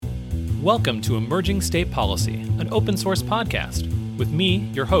Welcome to Emerging State Policy, an open source podcast, with me,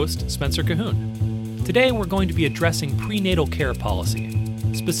 your host, Spencer Cahoon. Today we're going to be addressing prenatal care policy.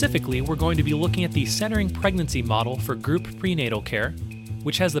 Specifically, we're going to be looking at the centering pregnancy model for group prenatal care,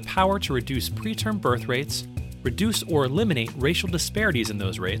 which has the power to reduce preterm birth rates, reduce or eliminate racial disparities in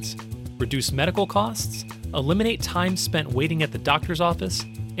those rates, reduce medical costs, eliminate time spent waiting at the doctor's office,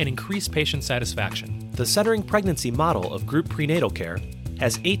 and increase patient satisfaction. The centering pregnancy model of group prenatal care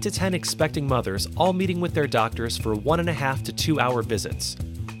has 8 to 10 expecting mothers all meeting with their doctors for 1.5 to 2 hour visits.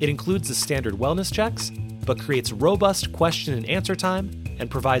 It includes the standard wellness checks, but creates robust question and answer time and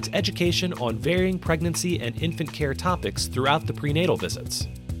provides education on varying pregnancy and infant care topics throughout the prenatal visits.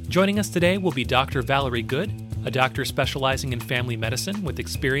 Joining us today will be Dr. Valerie Good, a doctor specializing in family medicine with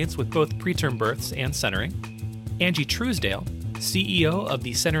experience with both preterm births and centering, Angie Truesdale, CEO of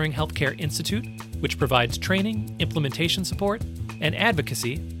the Centering Healthcare Institute, which provides training, implementation support, and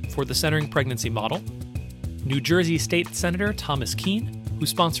advocacy for the centering pregnancy model, New Jersey State Senator Thomas Kean, who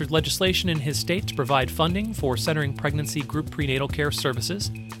sponsored legislation in his state to provide funding for centering pregnancy group prenatal care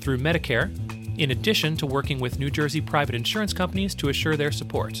services through Medicare, in addition to working with New Jersey private insurance companies to assure their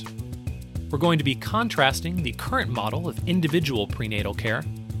support. We're going to be contrasting the current model of individual prenatal care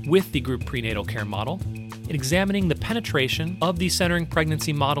with the group prenatal care model, and examining the penetration of the centering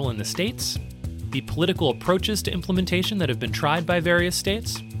pregnancy model in the states, the political approaches to implementation that have been tried by various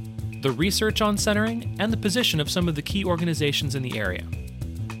states, the research on centering, and the position of some of the key organizations in the area.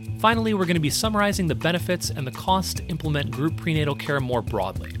 Finally, we're going to be summarizing the benefits and the cost to implement group prenatal care more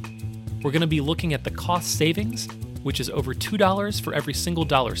broadly. We're going to be looking at the cost savings, which is over $2 for every single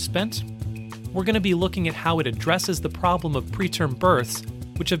dollar spent. We're going to be looking at how it addresses the problem of preterm births,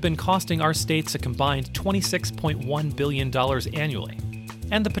 which have been costing our states a combined $26.1 billion annually,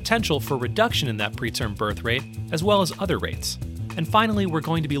 and the potential for reduction in that preterm birth rate, as well as other rates. And finally, we're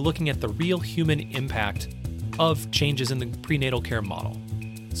going to be looking at the real human impact of changes in the prenatal care model.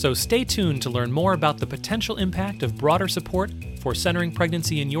 So stay tuned to learn more about the potential impact of broader support for centering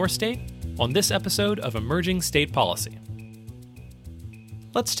pregnancy in your state on this episode of Emerging State Policy.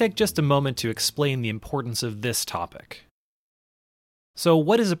 Let's take just a moment to explain the importance of this topic. So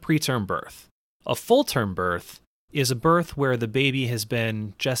what is a preterm birth? A full-term birth is a birth where the baby has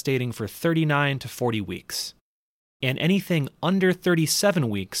been gestating for 39 to 40 weeks, and anything under 37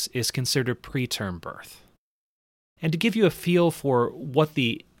 weeks is considered preterm birth. And to give you a feel for what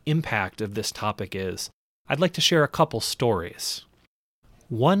the impact of this topic is, I'd like to share a couple stories.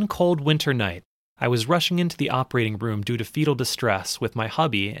 One cold winter night, I was rushing into the operating room due to fetal distress with my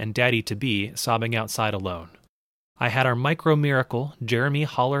hubby and daddy-to-be sobbing outside alone. I had our micro-miracle, Jeremy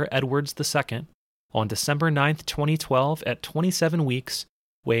Holler Edwards II, on December 9th, 2012 at 27 weeks,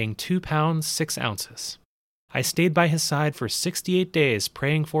 weighing 2 pounds 6 ounces. I stayed by his side for 68 days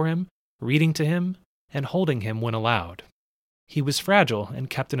praying for him, reading to him, and holding him when allowed. He was fragile and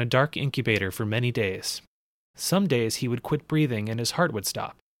kept in a dark incubator for many days. Some days he would quit breathing and his heart would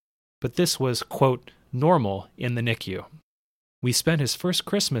stop. But this was, quote, normal in the NICU. We spent his first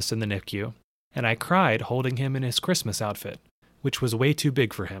Christmas in the NICU, and I cried holding him in his Christmas outfit, which was way too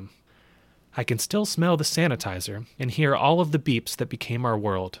big for him. I can still smell the sanitizer and hear all of the beeps that became our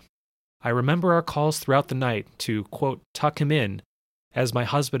world. I remember our calls throughout the night to, quote, tuck him in, as my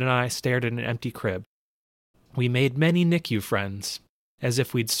husband and I stared at an empty crib. We made many NICU friends, as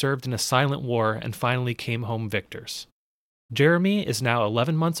if we'd served in a silent war and finally came home victors. Jeremy is now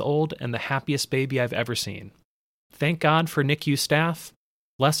 11 months old and the happiest baby I've ever seen. Thank God for NICU staff.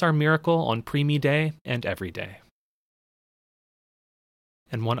 Bless our miracle on Preemie Day and every day.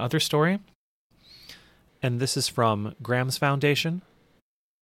 And one other story, and this is from Graham's Foundation.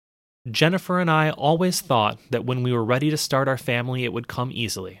 Jennifer and I always thought that when we were ready to start our family, it would come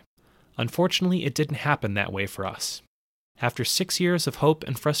easily. Unfortunately, it didn't happen that way for us. After 6 years of hope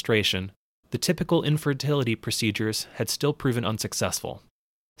and frustration, the typical infertility procedures had still proven unsuccessful.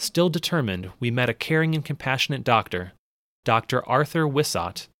 Still determined, we met a caring and compassionate doctor, Dr. Arthur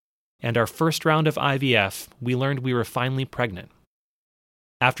Wissott, and our first round of IVF, we learned we were finally pregnant.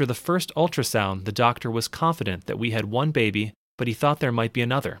 After the first ultrasound, the doctor was confident that we had one baby, but he thought there might be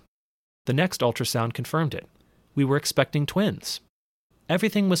another. The next ultrasound confirmed it. We were expecting twins.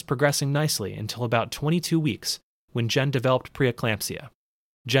 Everything was progressing nicely until about 22 weeks, when Jen developed preeclampsia.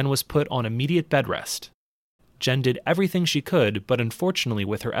 Jen was put on immediate bed rest. Jen did everything she could, but unfortunately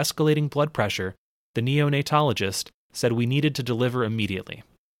with her escalating blood pressure, the neonatologist said we needed to deliver immediately.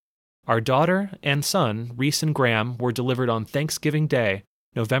 Our daughter and son, Reese and Graham, were delivered on Thanksgiving Day,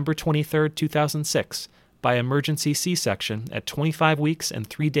 November 23, 2006, by emergency C-section at 25 weeks and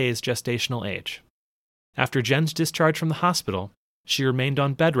 3 days gestational age. After Jen's discharge from the hospital, She remained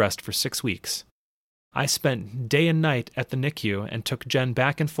on bed rest for 6 weeks. I spent day and night at the NICU and took Jen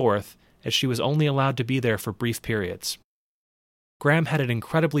back and forth as she was only allowed to be there for brief periods. Graham had an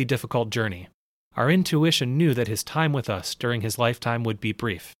incredibly difficult journey. Our intuition knew that his time with us during his lifetime would be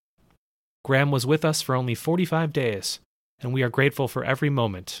brief. Graham was with us for only 45 days, and we are grateful for every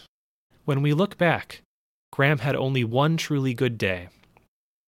moment. When we look back, Graham had only one truly good day.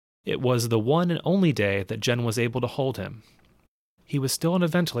 It was the one and only day that Jen was able to hold him. He was still on a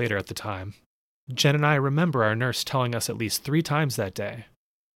ventilator at the time. Jen and I remember our nurse telling us at least 3 times that day,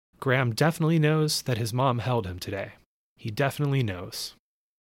 "Graham definitely knows that his mom held him today. He definitely knows."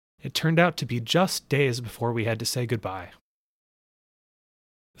 It turned out to be just days before we had to say goodbye.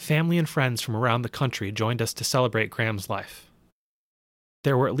 Family and friends from around the country joined us to celebrate Graham's life.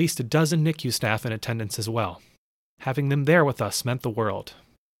 There were at least a dozen NICU staff in attendance as well. Having them there with us meant the world.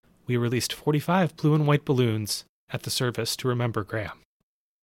 We released 45 blue and white balloons at the service to remember Graham.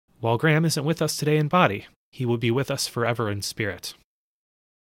 While Graham isn't with us today in body, he will be with us forever in spirit.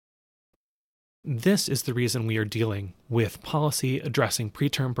 This is the reason we are dealing with policy addressing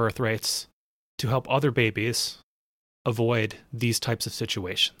preterm birth rates to help other babies avoid these types of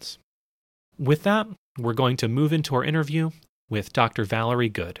situations. With that, we're going to move into our interview with Dr. Valerie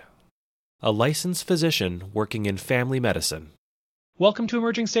Good, a licensed physician working in family medicine. Welcome to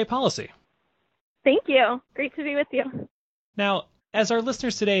Emerging State Policy. Thank you. Great to be with you. Now, as our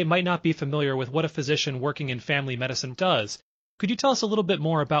listeners today might not be familiar with what a physician working in family medicine does, could you tell us a little bit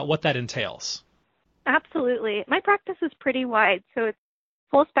more about what that entails? Absolutely. My practice is pretty wide, so it's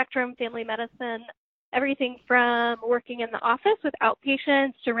full spectrum family medicine, everything from working in the office with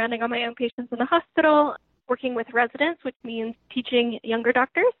outpatients to rounding on my own patients in the hospital, working with residents, which means teaching younger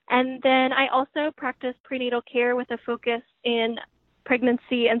doctors. And then I also practice prenatal care with a focus in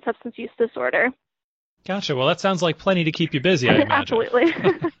pregnancy and substance use disorder. Gotcha. Well, that sounds like plenty to keep you busy, I imagine. Absolutely.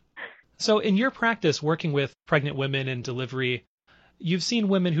 So in your practice, working with pregnant women in delivery, you've seen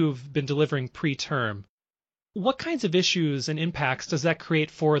women who've been delivering preterm. What kinds of issues and impacts does that create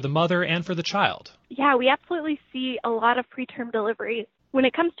for the mother and for the child? Yeah, we absolutely see a lot of preterm deliveries. When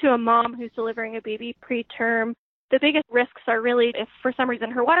it comes to a mom who's delivering a baby preterm, the biggest risks are really if for some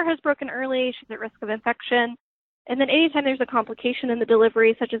reason her water has broken early, she's at risk of infection. And then anytime there's a complication in the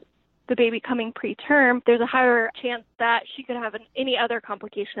delivery, such as the baby coming preterm, there's a higher chance that she could have any other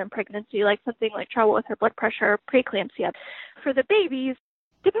complication in pregnancy, like something like trouble with her blood pressure or preeclampsia. For the babies,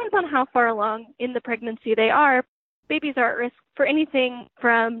 depends on how far along in the pregnancy they are. Babies are at risk for anything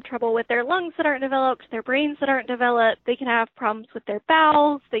from trouble with their lungs that aren't developed, their brains that aren't developed. They can have problems with their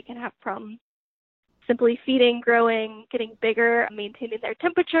bowels. They can have problems simply feeding, growing, getting bigger, maintaining their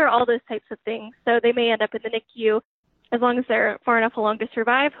temperature, all those types of things. So they may end up in the NICU. As long as they're far enough along to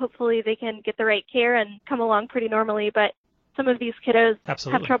survive, hopefully they can get the right care and come along pretty normally. But some of these kiddos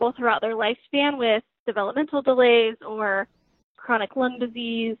have trouble throughout their lifespan with developmental delays or chronic lung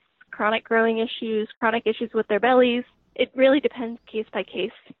disease, chronic growing issues, chronic issues with their bellies. It really depends case by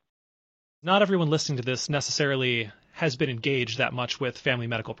case. Not everyone listening to this necessarily has been engaged that much with family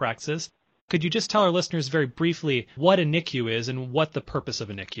medical practices. Could you just tell our listeners very briefly what a NICU is and what the purpose of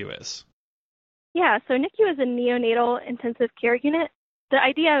a NICU is? Yeah, so NICU is a neonatal intensive care unit. The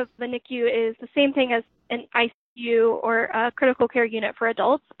idea of the NICU is the same thing as an ICU or a critical care unit for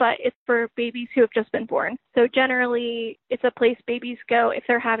adults, but it's for babies who have just been born. So generally, it's a place babies go if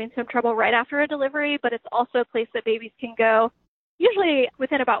they're having some trouble right after a delivery, but it's also a place that babies can go usually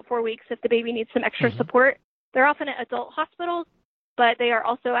within about 4 weeks if the baby needs some extra support. They're often at adult hospitals, but they are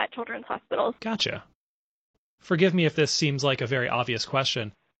also at children's hospitals. Gotcha. Forgive me if this seems like a very obvious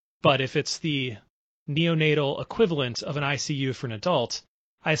question, but if it's the neonatal equivalent of an ICU for an adult,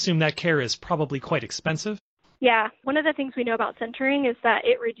 I assume that care is probably quite expensive. Yeah. One of the things we know about centering is that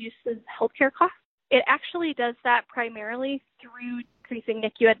it reduces healthcare costs. It actually does that primarily through increasing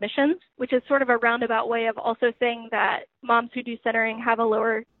NICU admissions, which is sort of a roundabout way of also saying that moms who do centering have a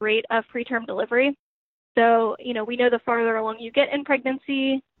lower rate of preterm delivery. So, we know the farther along you get in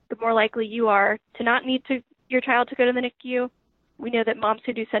pregnancy, the more likely you are to not need your child to go to the NICU. We know that moms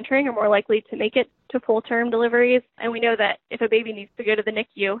who do centering are more likely to make it to full-term deliveries. And we know that if a baby needs to go to the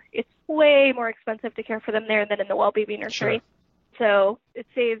NICU, it's way more expensive to care for them there than in the well baby nursery. Sure. So it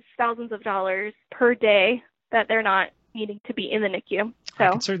saves thousands of dollars per day that they're not needing to be in the NICU. So I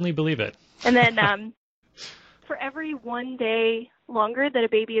can certainly believe it. And then for every 1 day longer that a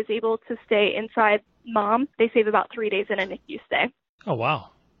baby is able to stay inside mom, they save about 3 days in a NICU stay. Oh, wow.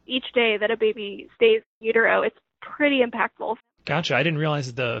 Each day that a baby stays in utero, it's pretty impactful. Gotcha. I didn't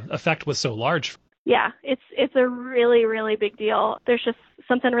realize the effect was so large. Yeah, it's a really, really big deal. There's just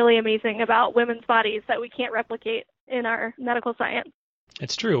something really amazing about women's bodies that we can't replicate in our medical science.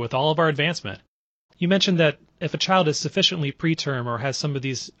 It's true with all of our advancement. You mentioned that if a child is sufficiently preterm or has some of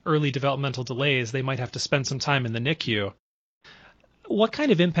these early developmental delays, they might have to spend some time in the NICU. What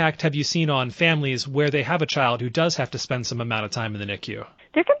kind of impact have you seen on families where they have a child who does have to spend some amount of time in the NICU?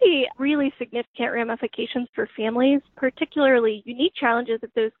 There can be really significant ramifications for families, particularly unique challenges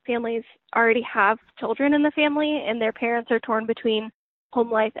if those families already have children in the family and their parents are torn between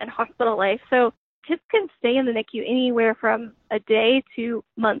home life and hospital life. So kids can stay in the NICU anywhere from a day to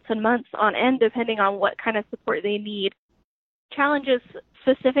months and months on end, depending on what kind of support they need. Challenges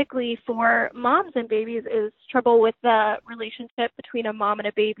specifically for moms and babies is trouble with the relationship between a mom and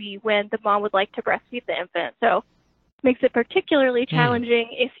a baby when the mom would like to breastfeed the infant. So it makes it particularly challenging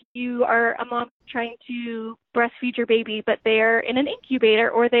if you are a mom trying to breastfeed your baby, but they're in an incubator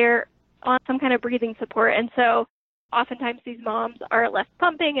or they're on some kind of breathing support. And so oftentimes these moms are left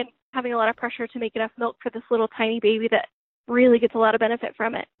pumping and having a lot of pressure to make enough milk for this little tiny baby that really gets a lot of benefit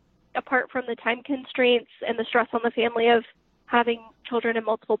from it. Apart from the time constraints and the stress on the family of having children in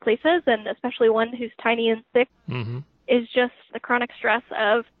multiple places, and especially one who's tiny and sick, is just the chronic stress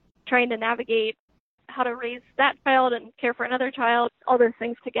of trying to navigate how to raise that child and care for another child. All those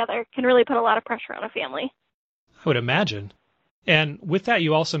things together can really put a lot of pressure on a family. I would imagine. And with that,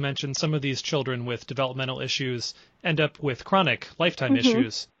 you also mentioned some of these children with developmental issues end up with chronic lifetime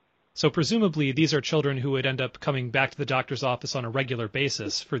issues. So presumably these are children who would end up coming back to the doctor's office on a regular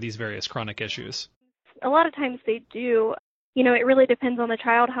basis for these various chronic issues. A lot of times they do. You know, it really depends on the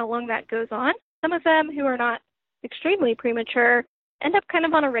child how long that goes on. Some of them who are not extremely premature end up kind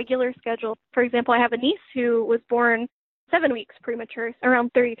of on a regular schedule. For example, I have a niece who was born 7 weeks premature,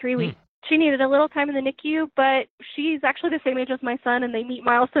 around 33 weeks. She needed a little time in the NICU, but she's actually the same age as my son, and they meet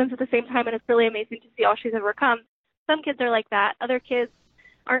milestones at the same time, and it's really amazing to see all she's overcome. Some kids are like that. Other kids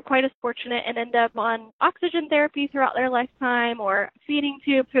aren't quite as fortunate and end up on oxygen therapy throughout their lifetime or feeding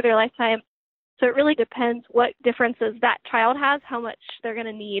tube through their lifetime. So it really depends what differences that child has, how much they're going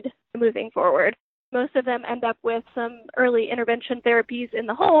to need moving forward. Most of them end up with some early intervention therapies in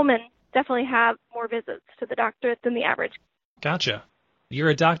the home and definitely have more visits to the doctor than the average. Gotcha. You're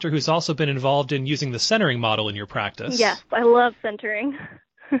a doctor who's also been involved in using the centering model in your practice. Yes, I love centering.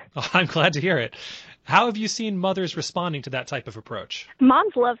 Oh, I'm glad to hear it. How have you seen mothers responding to that type of approach?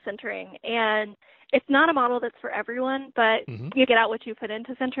 Moms love centering, and it's not a model that's for everyone, but you get out what you put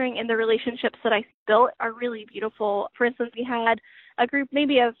into centering, and the relationships that I built are really beautiful. For instance, we had a group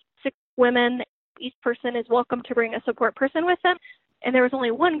maybe of 6 women. Each person is welcome to bring a support person with them, and there was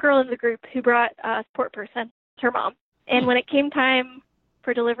only one girl in the group who brought a support person, her mom. And when it came time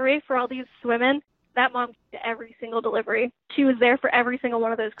for delivery for all these women, that mom did every single delivery. She was there for every single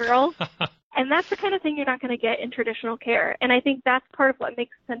one of those girls. And that's the kind of thing you're not going to get in traditional care. And I think that's part of what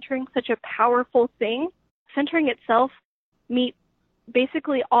makes centering such a powerful thing. Centering itself meets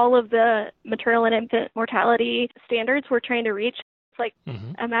basically all of the maternal and infant mortality standards we're trying to reach. It's like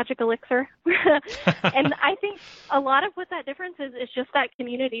a magic elixir. And I think a lot of what that difference is just that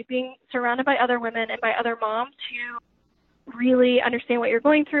community, being surrounded by other women and by other moms who really understand what you're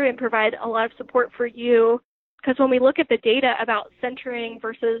going through and provide a lot of support for you. Because when we look at the data about centering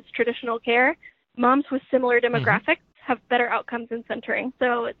versus traditional care, moms with similar demographics have better outcomes in centering.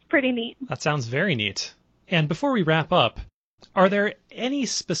 So it's pretty neat. That sounds very neat. And before we wrap up, are there any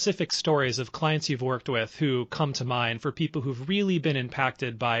specific stories of clients you've worked with who come to mind for people who've really been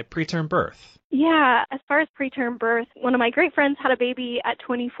impacted by preterm birth? Yeah, as far as preterm birth, one of my great friends had a baby at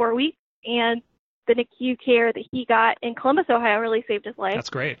 24 weeks, and the NICU care that he got in Columbus, Ohio really saved his life. That's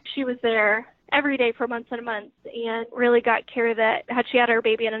great. She was there every day for months and months and really got care that had she had her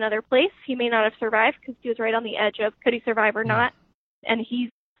baby in another place, he may not have survived because he was right on the edge of could he survive or not. And he's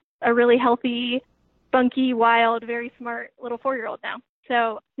a really healthy, spunky, wild, very smart little 4-year-old now.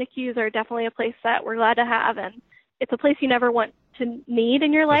 So NICUs are definitely a place that we're glad to have. And it's a place you never want to need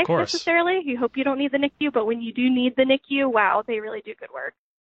in your life necessarily. You hope you don't need the NICU, but when you do need the NICU, wow, they really do good work.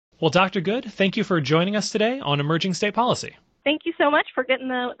 Well, Dr. Good, thank you for joining us today on Emerging State Policy. Thank you so much for getting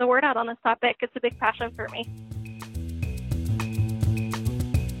the word out on this topic. It's a big passion for me.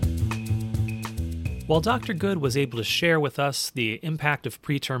 While Dr. Good was able to share with us the impact of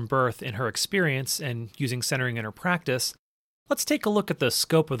preterm birth in her experience and using centering in her practice, let's take a look at the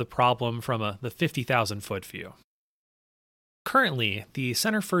scope of the problem from the 50,000-foot view. Currently, the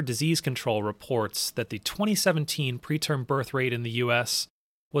Center for Disease Control reports that the 2017 preterm birth rate in the U.S.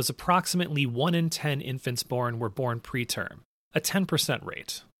 was approximately 1 in 10 infants born were born preterm, a 10%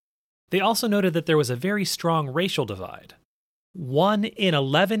 rate. They also noted that there was a very strong racial divide. 1 in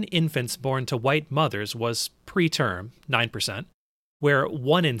 11 infants born to white mothers was preterm, 9%, where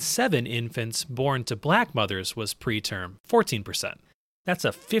 1 in 7 infants born to Black mothers was preterm, 14%. That's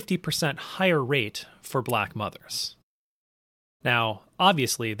a 50% higher rate for Black mothers. Now,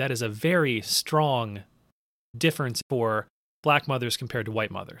 obviously, that is a very strong difference for Black mothers compared to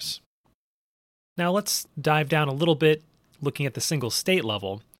white mothers. Now, let's dive down a little bit, looking at the single state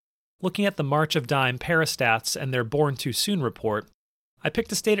level. Looking at the March of Dime Parastats and their Born Too Soon report, I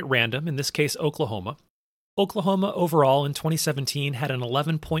picked a state at random, in this case Oklahoma. Oklahoma overall in 2017 had an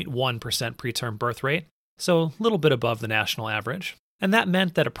 11.1% preterm birth rate, so a little bit above the national average. And that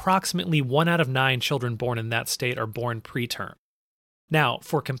meant that approximately 1 out of 9 children born in that state are born preterm. Now,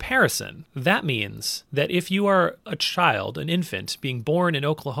 for comparison, that means that if you are a child, an infant, being born in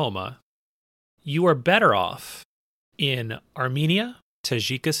Oklahoma, you are better off in Armenia,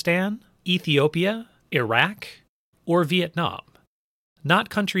 Tajikistan, Ethiopia, Iraq, or Vietnam. Not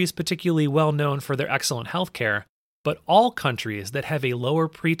countries particularly well known for their excellent healthcare, but all countries that have a lower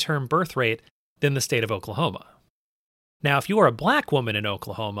preterm birth rate than the state of Oklahoma. Now, if you are a Black woman in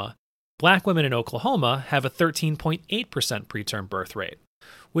Oklahoma, Black women in Oklahoma have a 13.8% preterm birth rate,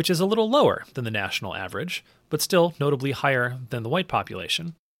 which is a little lower than the national average, but still notably higher than the white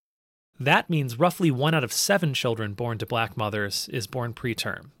population. That means roughly 1 out of 7 children born to Black mothers is born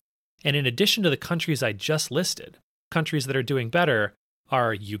preterm. And in addition to the countries I just listed, countries that are doing better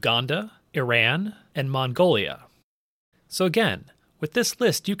are Uganda, Iran, and Mongolia. So again, with this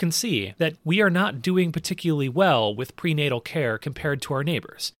list, you can see that we are not doing particularly well with prenatal care compared to our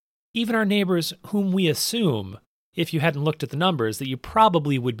neighbors. Even our neighbors whom we assume, if you hadn't looked at the numbers, that you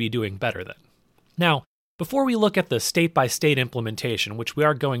probably would be doing better than. Now, before we look at the state-by-state implementation, which we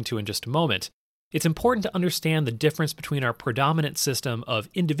are going to in just a moment, it's important to understand the difference between our predominant system of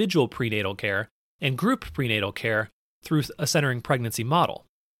individual prenatal care and group prenatal care through a centering pregnancy model.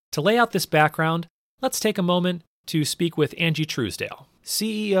 To lay out this background, let's take a moment to speak with Angie Truesdale,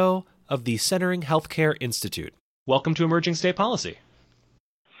 CEO of the Centering Healthcare Institute. Welcome to Emerging State Policy.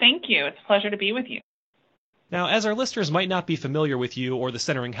 Thank you. It's a pleasure to be with you. Now, as our listeners might not be familiar with you or the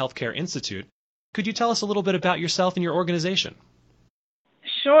Centering Healthcare Institute, could you tell us a little bit about yourself and your organization?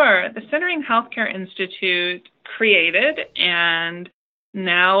 Sure. The Centering Healthcare Institute created and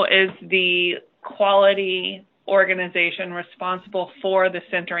now is the quality organization responsible for the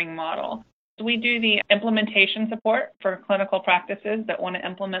centering model. We do the implementation support for clinical practices that want to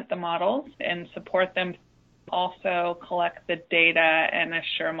implement the models and support them. Also collect the data and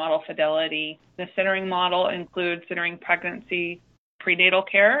assure model fidelity. The centering model includes centering pregnancy, prenatal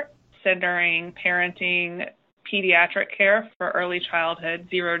care, centering parenting, pediatric care for early childhood,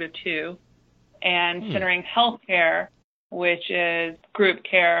 0 to 2, and centering healthcare, which is group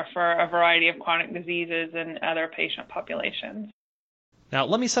care for a variety of chronic diseases and other patient populations. Now,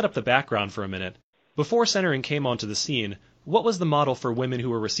 let me set up the background for a minute. Before centering came onto the scene, what was the model for women who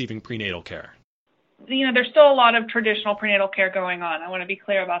were receiving prenatal care? There's still a lot of traditional prenatal care going on. I want to be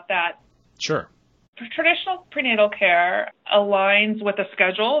clear about that. Sure. Traditional prenatal care aligns with a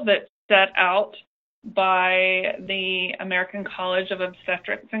schedule that's set out by the American College of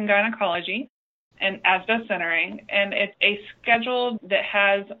Obstetrics and Gynecology, and as does centering. And it's a schedule that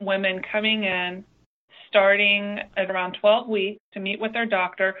has women coming in starting at around 12 weeks to meet with their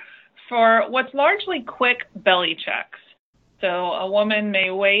doctor for what's largely quick belly checks. So a woman may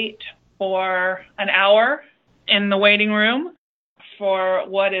wait for an hour in the waiting room for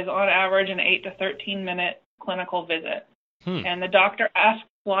what is on average an 8 to 13 minute clinical visit. And the doctor asks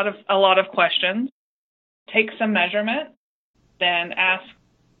a lot of questions, takes some measurement, then asks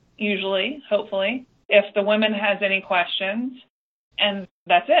usually, hopefully, if the woman has any questions, and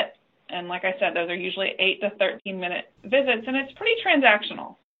that's it. And like I said, those are usually 8 to 13 minute visits, and it's pretty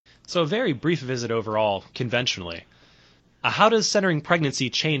transactional. So a very brief visit overall, conventionally. How does centering pregnancy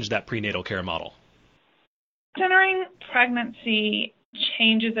change that prenatal care model? Centering pregnancy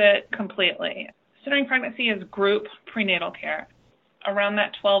changes it completely. Centering pregnancy is group prenatal care. Around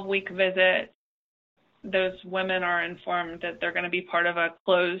that 12-week visit, those women are informed that they're going to be part of a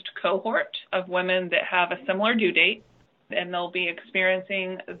closed cohort of women that have a similar due date, and they'll be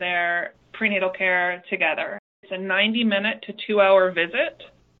experiencing their prenatal care together. It's a 90-minute to 2-hour visit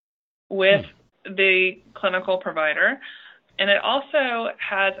with the clinical provider, and it also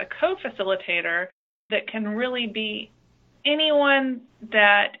has a co-facilitator that can really be anyone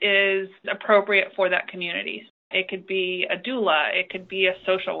that is appropriate for that community. It could be a doula, it could be a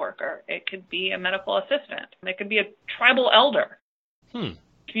social worker, it could be a medical assistant, it could be a tribal elder,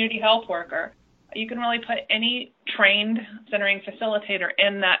 community health worker. You can really put any trained centering facilitator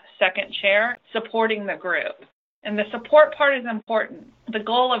in that second chair supporting the group. And the support part is important. The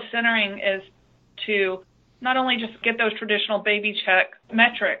goal of centering is to not only just get those traditional baby check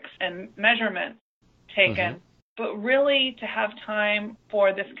metrics and measurements taken, but really to have time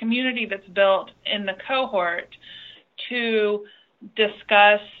for this community that's built in the cohort to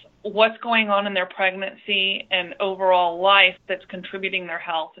discuss what's going on in their pregnancy and overall life that's contributing their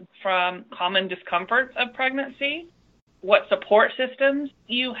health, from common discomforts of pregnancy, what support systems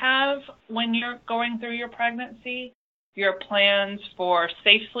you have when you're going through your pregnancy, your plans for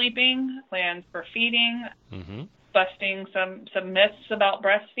safe sleeping, plans for feeding, busting some myths about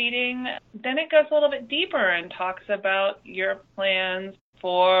breastfeeding. Then it goes a little bit deeper and talks about your plans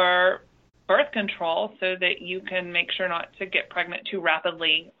for birth control so that you can make sure not to get pregnant too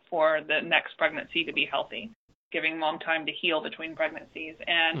rapidly for the next pregnancy to be healthy, giving mom time to heal between pregnancies,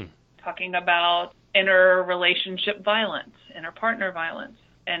 and talking about interrelationship violence, interpartner violence,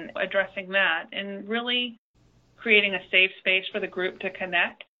 and addressing that, and really creating a safe space for the group to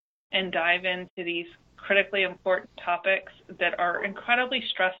connect and dive into these critically important topics that are incredibly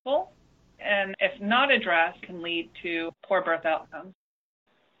stressful and, if not addressed, can lead to poor birth outcomes.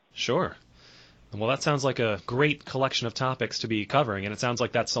 Sure. Well, that sounds like a great collection of topics to be covering, and it sounds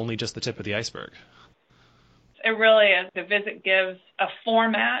like that's only just the tip of the iceberg. It really is. The visit gives a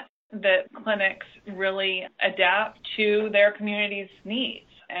format that clinics really adapt to their community's needs,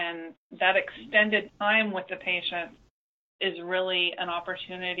 and that extended time with the patient is really an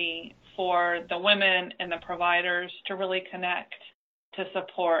opportunity for the women and the providers to really connect to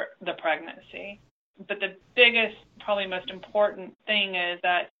support the pregnancy. But the biggest, probably most important thing is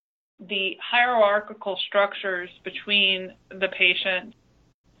that the hierarchical structures between the patient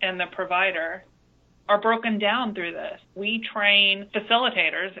and the provider are broken down through this. We train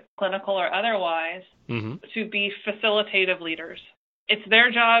facilitators, clinical or otherwise, to be facilitative leaders. It's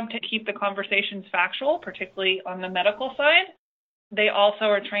their job to keep the conversations factual, particularly on the medical side. They also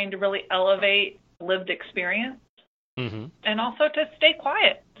are trained to really elevate lived experience and also to stay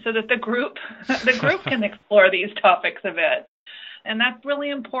quiet so that the group can explore these topics a bit. And that's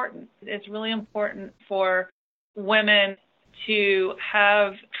really important. It's really important for women to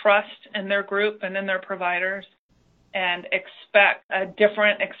have trust in their group and in their providers and expect a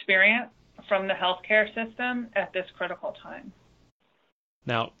different experience from the healthcare system at this critical time.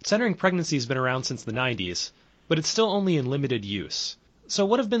 Now, centering pregnancy has been around since the 90s, but it's still only in limited use. So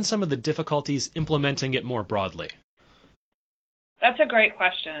what have been some of the difficulties implementing it more broadly? That's a great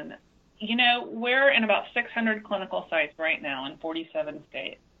question. You know, we're in about 600 clinical sites right now in 47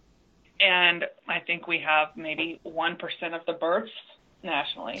 states. And I think we have maybe 1% of the births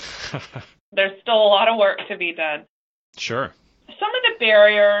nationally. There's still a lot of work to be done. Sure. Some of the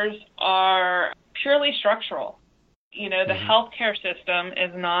barriers are purely structural. You know, the healthcare system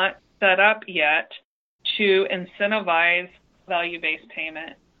is not set up yet to incentivize value-based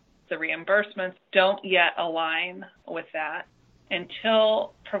payment. The reimbursements don't yet align with that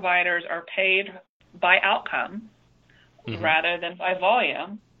until providers are paid by outcome rather than by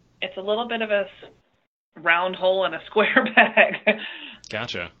volume. It's a little bit of a round hole in a square peg.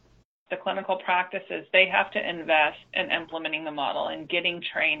 Gotcha. The clinical practices, they have to invest in implementing the model and getting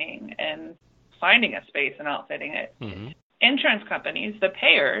training and finding a space and outfitting it. Insurance companies, the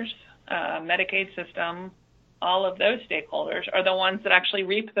payers, Medicaid system, all of those stakeholders are the ones that actually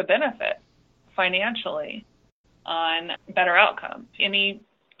reap the benefit financially on better outcomes. Any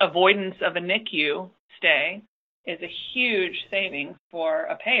avoidance of a NICU stay is a huge savings for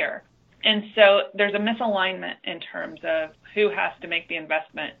a payer. And so there's a misalignment in terms of who has to make the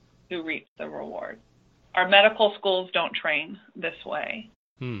investment, who reaps the reward. Our medical schools don't train this way.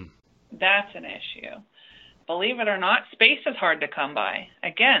 That's an issue. Believe it or not, space is hard to come by.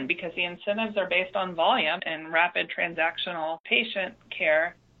 Again, because the incentives are based on volume and rapid transactional patient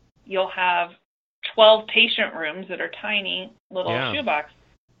care, you'll have 12 patient rooms that are tiny little shoeboxes,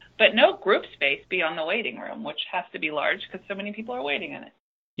 but no group space beyond the waiting room, which has to be large because so many people are waiting in it.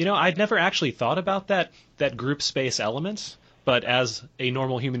 You know, I'd never actually thought about that group space element, but as a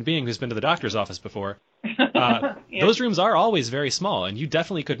normal human being who's been to the doctor's office before, those rooms are always very small, and you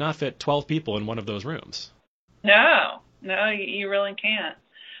definitely could not fit 12 people in one of those rooms. No, you really can't.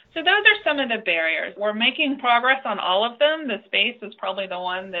 So those are some of the barriers. We're making progress on all of them. The space is probably the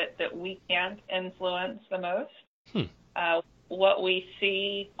one that we can't influence the most. What we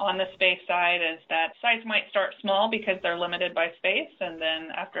see on the space side is that sites might start small because they're limited by space, and then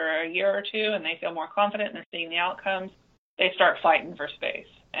after a year or two and they feel more confident and they're seeing the outcomes, they start fighting for space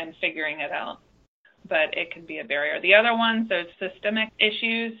and figuring it out. But it can be a barrier. The other ones, those systemic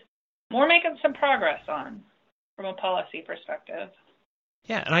issues, we're making some progress on from a policy perspective.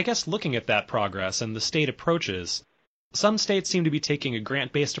 Yeah, and I guess looking at that progress and the state approaches, some states seem to be taking a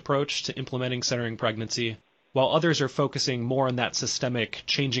grant-based approach to implementing centering pregnancy. while others are focusing more on that systemic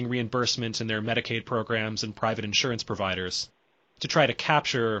changing reimbursement in their Medicaid programs and private insurance providers to try to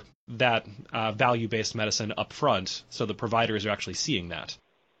capture that value-based medicine up front so the providers are actually seeing that.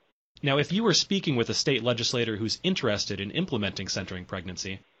 Now, if you were speaking with a state legislator who's interested in implementing centering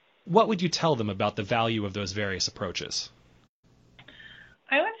pregnancy, what would you tell them about the value of those various approaches?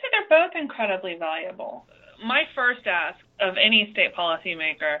 I would say they're both incredibly valuable. My first ask of any state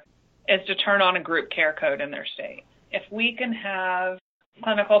policymaker is to turn on a group care code in their state. If we can have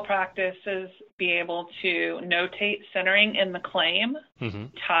clinical practices be able to notate centering in the claim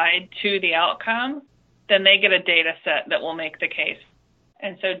tied to the outcome, then they get a data set that will make the case.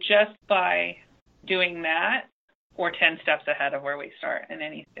 And so just by doing that, we're 10 steps ahead of where we start in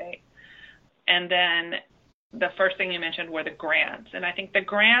any state. And then the first thing you mentioned were the grants. And I think the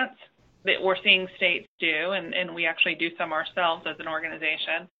grants that we're seeing states do, and we actually do some ourselves as an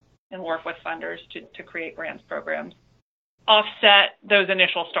organization and work with funders to create grants programs, offset those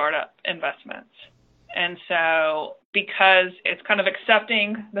initial startup investments. And so because it's kind of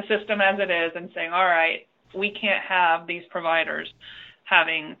accepting the system as it is and saying, all right, we can't have these providers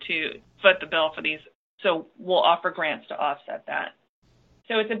having to foot the bill for these, so we'll offer grants to offset that.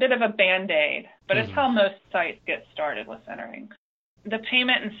 So it's a bit of a Band-Aid, but it's how most sites get started with centering. The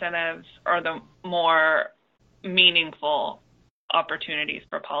payment incentives are the more meaningful opportunities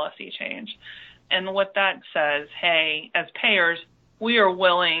for policy change. And what that says, hey, as payers, we are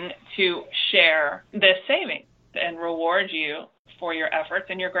willing to share this savings and reward you for your efforts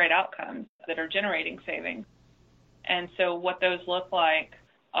and your great outcomes that are generating savings. And so what those look like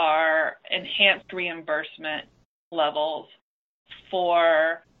are enhanced reimbursement levels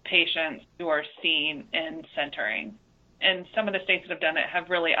for patients who are seen in centering. And some of the states that have done it have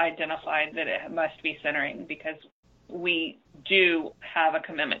really identified that it must be centering because we do have a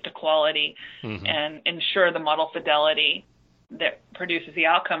commitment to quality and ensure the model fidelity that produces the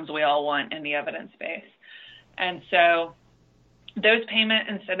outcomes we all want in the evidence base. And so those payment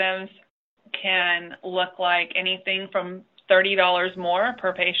incentives can look like anything from $30 more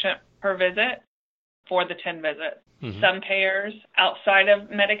per patient per visit for the 10 visits. Some payers outside of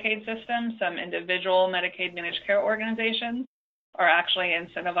Medicaid systems, some individual Medicaid managed care organizations are actually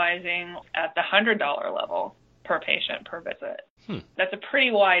incentivizing at the $100 level per patient per visit. That's a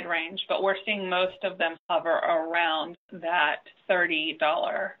pretty wide range, but we're seeing most of them hover around that $30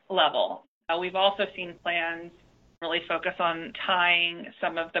 level. We've also seen plans really focus on tying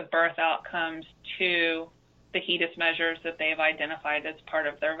some of the birth outcomes to the HEDIS measures that they've identified as part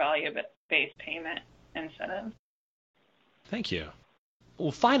of their value-based payment incentives. Thank you.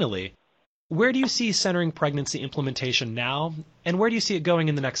 Well, finally, where do you see centering pregnancy implementation now, and where do you see it going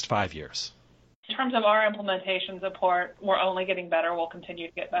in the next 5 years? In terms of our implementation support, we're only getting better. We'll continue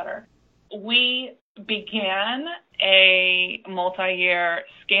to get better. We began a multi-year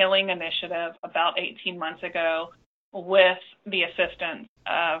scaling initiative about 18 months ago with the assistance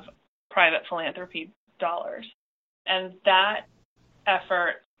of private philanthropy dollars. And that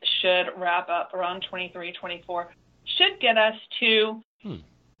effort should wrap up around 23, 24, should get us to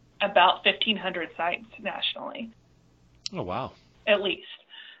about 1,500 sites nationally. Oh, wow. At least.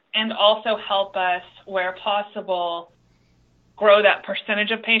 And also help us, where possible, grow that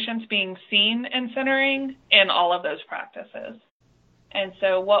percentage of patients being seen in centering in all of those practices. And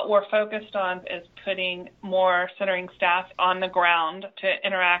so what we're focused on is putting more centering staff on the ground to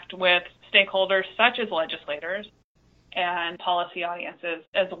interact with stakeholders such as legislators and policy audiences,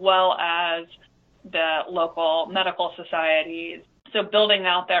 as well as the local medical societies. So building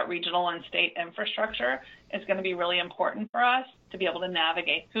out that regional and state infrastructure is going to be really important for us to be able to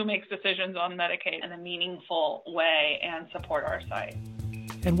navigate who makes decisions on Medicaid in a meaningful way and support our site.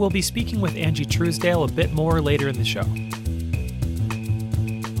 And we'll be speaking with Angie Truesdale a bit more later in the show.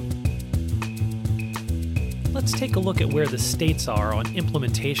 Let's take a look at where the states are on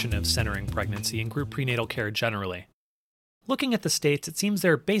implementation of centering pregnancy and group prenatal care generally. Looking at the states, it seems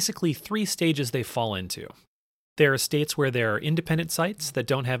there are basically 3 stages they fall into. There are states where there are independent sites that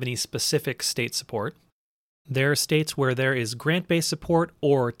don't have any specific state support. There are states where there is grant-based support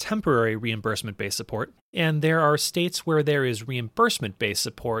or temporary reimbursement-based support. And there are states where there is reimbursement-based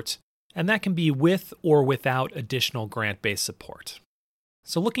support, and that can be with or without additional grant-based support.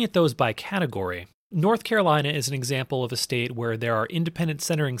 So looking at those by category, North Carolina is an example of a state where there are independent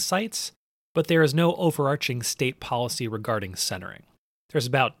centering sites, but there is no overarching state policy regarding centering. There's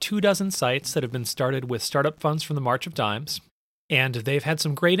about 24 sites that have been started with startup funds from the March of Dimes, and they've had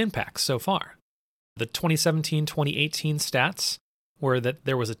some great impacts so far. The 2017-2018 stats were that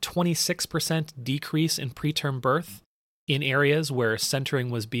there was a 26% decrease in preterm birth in areas where centering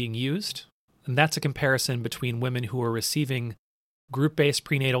was being used, And that's a comparison between women who are receiving group-based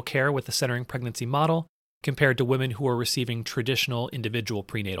prenatal care with the centering pregnancy model compared to women who are receiving traditional individual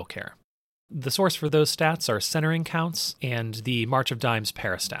prenatal care. The source for those stats are centering counts and the March of Dimes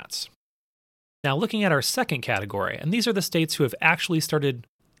Parastats. Now, looking at our second category, and these are the states who have actually started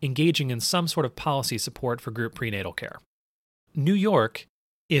engaging in some sort of policy support for group prenatal care. New York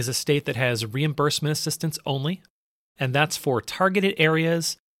is a state that has reimbursement assistance only, and that's for targeted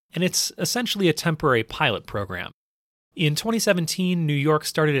areas, and it's essentially a temporary pilot program. In 2017, New York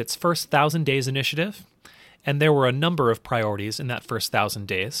started its first 1,000 Days initiative, and there were a number of priorities in that first 1,000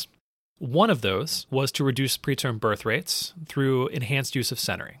 days. One of those was to reduce preterm birth rates through enhanced use of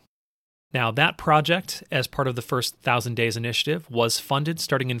centering. Now, that project, as part of the first 1,000 Days initiative, was funded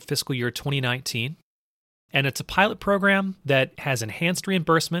starting in fiscal year 2019, and it's a pilot program that has enhanced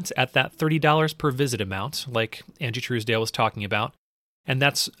reimbursement at that $30 per visit amount, like Angie Truesdale was talking about, and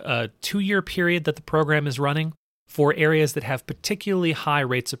that's a 2-year period that the program is running for areas that have particularly high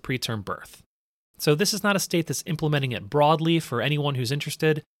rates of preterm birth. So this is not a state that's implementing it broadly for anyone who's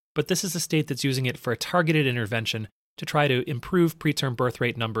interested, but this is a state that's using it for a targeted intervention to try to improve preterm birth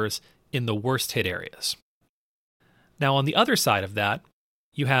rate numbers in the worst hit areas. Now, on the other side of that,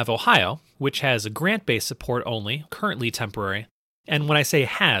 you have Ohio, which has a grant-based support only, currently temporary. And when I say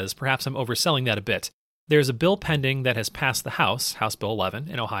has, perhaps I'm overselling that a bit. There's a bill pending that has passed the House, House Bill 11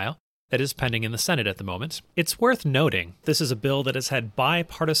 in Ohio, that is pending in the Senate at the moment. It's worth noting this is a bill that has had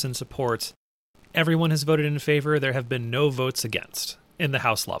bipartisan support. Everyone has voted in favor. There have been no votes against in the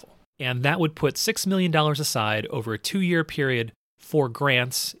House level. And that would put $6 million aside over a 2-year period for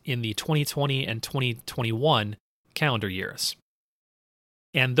grants in the 2020 and 2021 calendar years.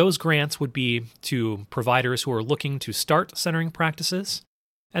 And those grants would be to providers who are looking to start centering practices,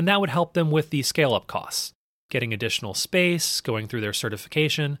 and that would help them with the scale-up costs, getting additional space, going through their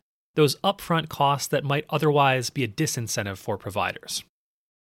certification, those upfront costs that might otherwise be a disincentive for providers.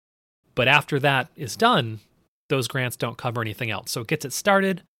 But after that is done, those grants don't cover anything else. So it gets it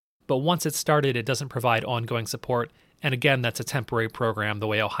started, but once it's started, it doesn't provide ongoing support. And again, that's a temporary program, the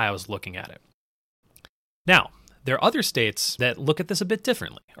way Ohio is looking at it. Now, there are other states that look at this a bit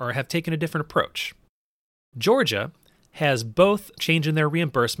differently or have taken a different approach. Georgia has both change in their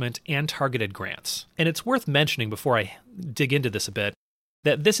reimbursement and targeted grants. And it's worth mentioning before I dig into this a bit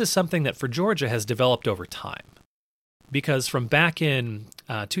that this is something that for Georgia has developed over time. Because from back in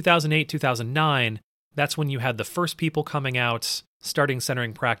 2008, 2009, that's when you had the first people coming out, starting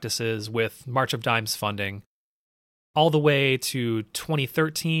centering practices with March of Dimes funding, all the way to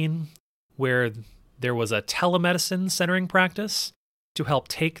 2013, where there was a telemedicine centering practice to help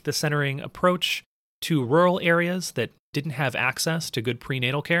take the centering approach to rural areas that didn't have access to good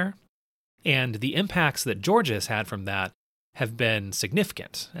prenatal care. And the impacts that Georgia has had from that have been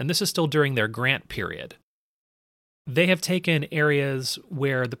significant. And this is still during their grant period. They have taken areas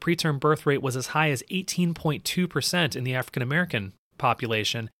where the preterm birth rate was as high as 18.2% in the African American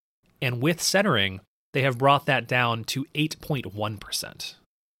population, and with centering, they have brought that down to 8.1%.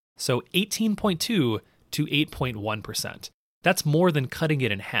 So 18.2 to 8.1%. That's more than cutting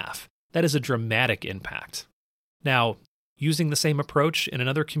it in half. That is a dramatic impact. Now, using the same approach in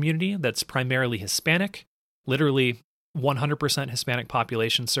another community that's primarily Hispanic, literally 100% Hispanic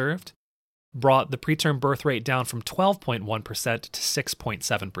population served, brought the preterm birth rate down from 12.1% to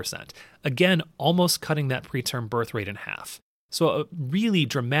 6.7%. Again, almost cutting that preterm birth rate in half. So a really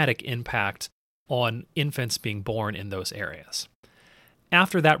dramatic impact on infants being born in those areas.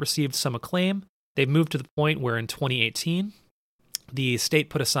 After that received some acclaim, they've moved to the point where in 2018, the state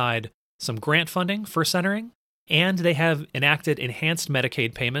put aside some grant funding for centering, and they have enacted enhanced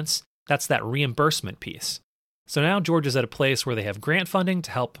Medicaid payments. That's that reimbursement piece. So now Georgia's at a place where they have grant funding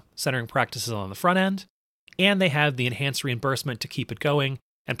to help centering practices on the front end, and they have the enhanced reimbursement to keep it going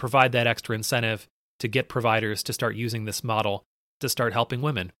and provide that extra incentive to get providers to start using this model to start helping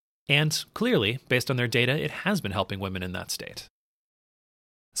women. And clearly, based on their data, it has been helping women in that state.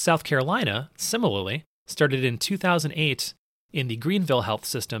 South Carolina, similarly, started in 2008 in the Greenville Health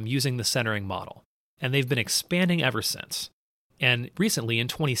System using the centering model, and they've been expanding ever since. And recently, in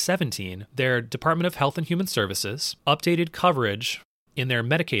 2017, their Department of Health and Human Services updated coverage in their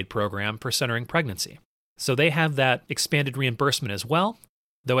Medicaid program for centering pregnancy. So they have that expanded reimbursement as well,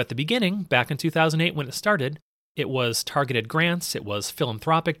 though at the beginning, back in 2008 when it started, it was targeted grants, it was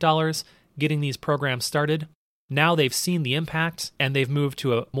philanthropic dollars getting these programs started. Now they've seen the impact, and they've moved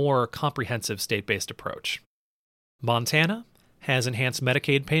to a more comprehensive state-based approach. Montana has enhanced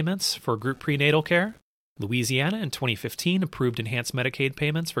Medicaid payments for group prenatal care. Louisiana in 2015 approved enhanced Medicaid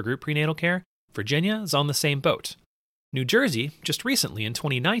payments for group prenatal care. Virginia is on the same boat. New Jersey, just recently in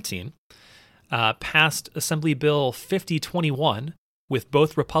 2019, passed Assembly Bill 5021 with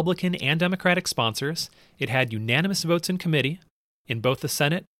both Republican and Democratic sponsors. It had unanimous votes in committee in both the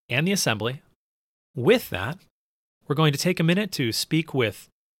Senate and the Assembly. With that, we're going to take a minute to speak with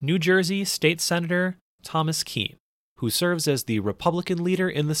New Jersey State Senator Thomas Kean, who serves as the Republican leader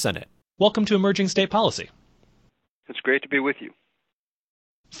in the Senate. Welcome to Emerging State Policy. It's great to be with you.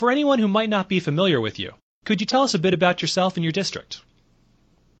 For anyone who might not be familiar with you, could you tell us a bit about yourself and your district?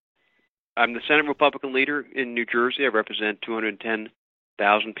 I'm the Senate Republican leader in New Jersey. I represent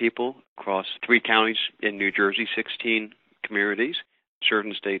 210,000 people across 3 counties in New Jersey, 16 communities. Served in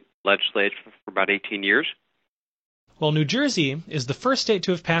the state legislature for about 18 years. Well, New Jersey is the first state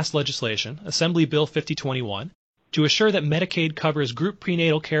to have passed legislation, Assembly Bill 5021, to assure that Medicaid covers group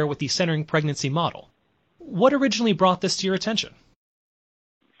prenatal care with the centering pregnancy model. What originally brought this to your attention?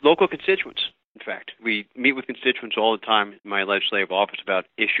 Local constituents, in fact. We meet with constituents all the time in my legislative office about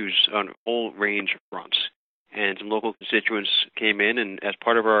issues on a whole range of fronts. And some local constituents came in, and as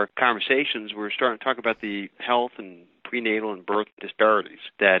part of our conversations, we're starting to talk about the health and prenatal and birth disparities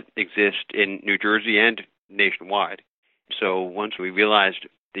that exist in New Jersey and nationwide. So once we realized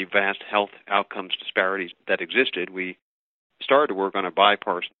the vast health outcomes disparities that existed, we started to work on a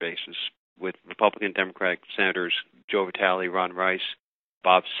bipartisan basis with Republican Democratic Senators Joe Vitale, Ron Rice,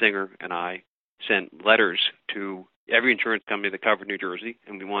 Bob Singer, and I sent letters to every insurance company that covered New Jersey,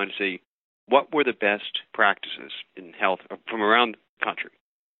 and we wanted to see what were the best practices in health from around the country.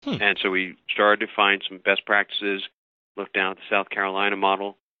 And so we started to find some best practices, looked down at the South Carolina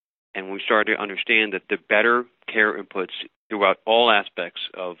model, and we started to understand that the better care inputs throughout all aspects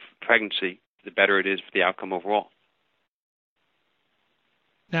of pregnancy, the better it is for the outcome overall.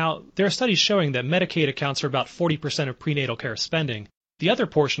 Now, there are studies showing that Medicaid accounts for about 40% of prenatal care spending. The other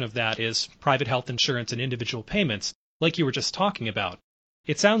portion of that is private health insurance and individual payments, like you were just talking about.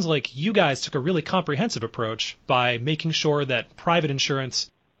 It sounds like you guys took a really comprehensive approach by making sure that private insurance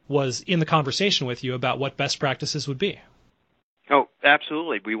was in the conversation with you about what best practices would be. Oh,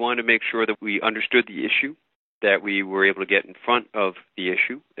 absolutely. We wanted to make sure that we understood the issue, that we were able to get in front of the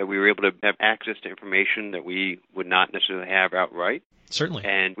issue, that we were able to have access to information that we would not necessarily have outright. Certainly.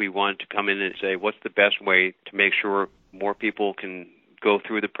 And we wanted to come in and say, what's the best way to make sure more people can go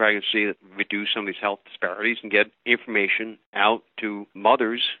through the pregnancy, reduce some of these health disparities, and get information out to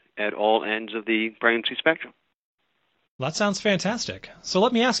mothers at all ends of the pregnancy spectrum. Well, that sounds fantastic. So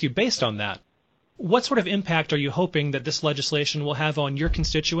let me ask you, based on that, what sort of impact are you hoping that this legislation will have on your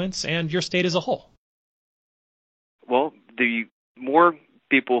constituents and your state as a whole? Well, the more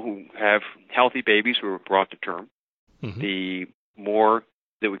people who have healthy babies who are brought to term, the more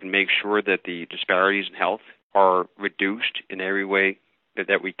that we can make sure that the disparities in health are reduced in every way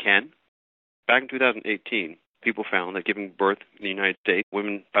that we can. Back in 2018, people found that giving birth in the United States,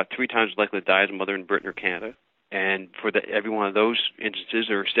 women about 3 times likely to die as a mother in Britain or Canada. And for every one of those instances,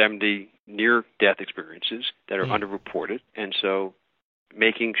 there are 70 near-death experiences that are underreported. And so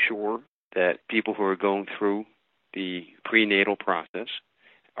making sure that people who are going through the prenatal process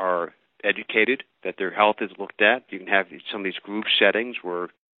are educated, that their health is looked at. You can have some of these group settings where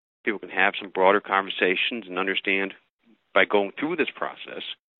people can have some broader conversations and understand by going through this process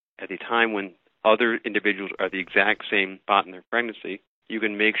at the time when other individuals are the exact same spot in their pregnancy, you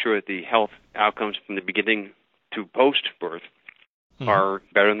can make sure that the health outcomes from the beginning to post-birth are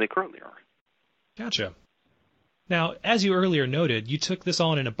better than they currently are. Gotcha. Now, as you earlier noted, you took this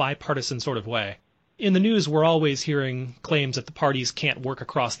on in a bipartisan sort of way. In the news, we're always hearing claims that the parties can't work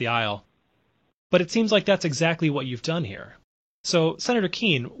across the aisle. But it seems like that's exactly what you've done here. So, Senator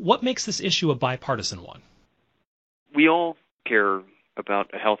Kean, what makes this issue a bipartisan one? We all care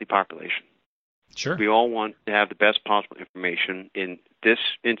about a healthy population. Sure. We all want to have the best possible information in this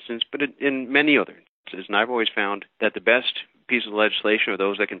instance, but in many other instances. And I've always found that the best pieces of legislation are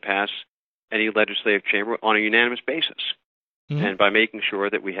those that can pass any legislative chamber on a unanimous basis. And by making sure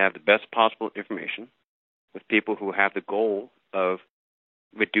that we have the best possible information with people who have the goal of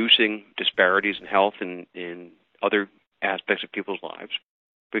reducing disparities in health and in other aspects of people's lives,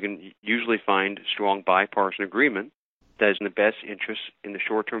 we can usually find strong bipartisan agreement that is in the best interest in the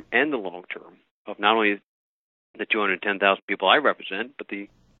short term and the long term of not only the 210,000 people I represent, but the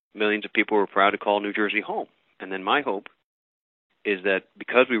millions of people who are proud to call New Jersey home. And then my hope is that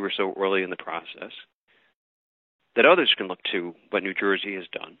because we were so early in the process, that others can look to what New Jersey has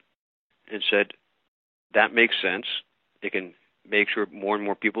done and said, that makes sense. It can make sure more and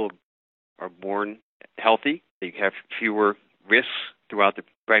more people are born healthy. They have fewer risks throughout the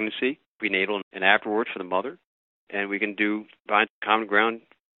pregnancy, prenatal and afterwards for the mother. And we can find common ground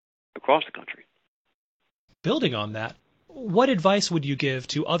across the country. Building on that, What advice would you give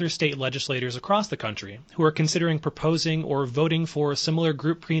to other state legislators across the country who are considering proposing or voting for similar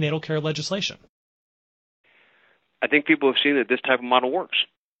group prenatal care legislation? I think people have seen that this type of model works.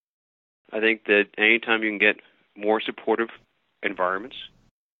 I think that anytime you can get more supportive environments,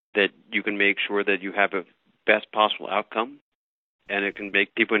 that you can make sure that you have a best possible outcome, and it can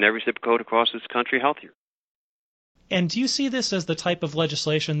make people in every zip code across this country healthier. And do you see this as the type of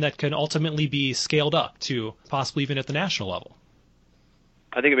legislation that can ultimately be scaled up to possibly even at the national level?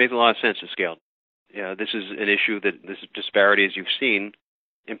 I think it makes a lot of sense to scale. Yeah, this is an issue that this disparity, as you've seen,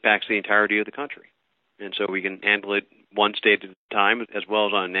 impacts the entirety of the country. And so we can handle it one state at a time, as well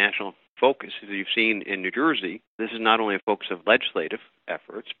as on a national focus. As you've seen in New Jersey, this is not only a focus of legislative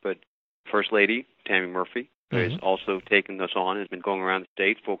efforts, but First Lady Tammy Murphy has also taken this on, has been going around the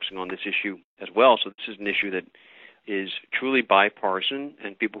state focusing on this issue as well. So this is an issue that is truly bipartisan,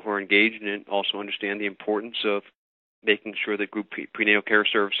 and people who are engaged in it also understand the importance of making sure that group prenatal care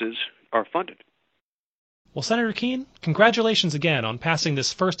services are funded. Well, Senator Keene, congratulations again on passing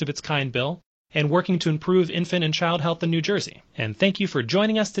this first-of-its-kind bill and working to improve infant and child health in New Jersey. And thank you for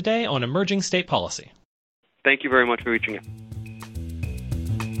joining us today on Emerging State Policy. Thank you very much for reaching out.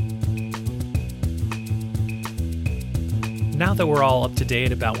 Now that we're all up to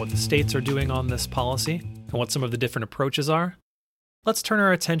date about what the states are doing on this policy and what some of the different approaches are, let's turn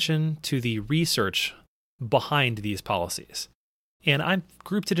our attention to the research behind these policies. And I've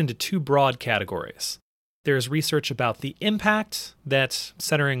grouped it into two broad categories. There's research about the impact that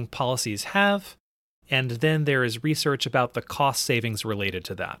centering policies have, and then there is research about the cost savings related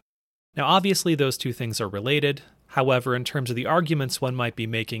to that. Now, obviously, those two things are related. However, in terms of the arguments one might be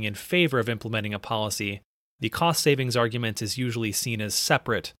making in favor of implementing a policy, the cost savings argument is usually seen as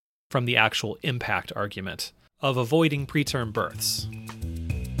separate from the actual impact argument of avoiding preterm births.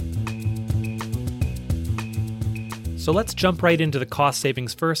 So let's jump right into the cost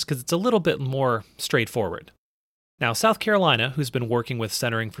savings first, because it's a little bit more straightforward. Now, South Carolina, who's been working with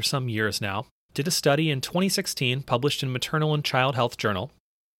centering for some years now, did a study in 2016 published in Maternal and Child Health Journal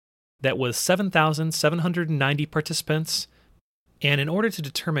that was 7,790 participants, and in order to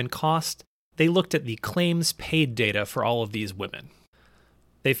determine cost, they looked at the claims paid data for all of these women.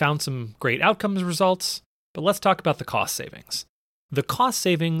 They found some great outcomes results, but let's talk about the cost savings. The cost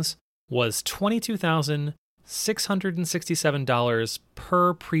savings was $22,667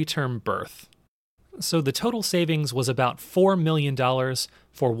 per preterm birth. So the total savings was about $4 million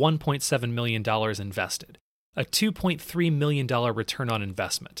for $1.7 million invested, a $2.3 million return on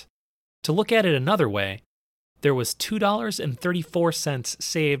investment. To look at it another way, there was $2.34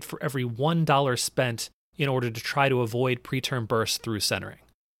 saved for every $1 spent in order to try to avoid preterm births through centering.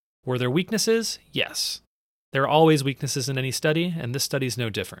 Were there weaknesses? Yes. There are always weaknesses in any study, and this study is no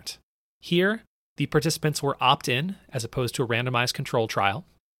different. Here, the participants were opt-in as opposed to a randomized control trial,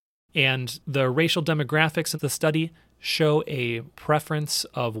 and the racial demographics of the study show a preference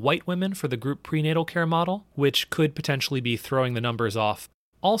of white women for the group prenatal care model, which could potentially be throwing the numbers off.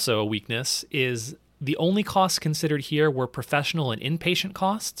 Also, a weakness is the only costs considered here were professional and inpatient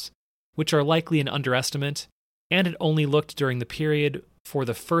costs, which are likely an underestimate, and it only looked during the period for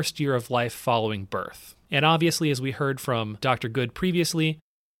the first year of life following birth. And obviously, as we heard from Dr. Good previously,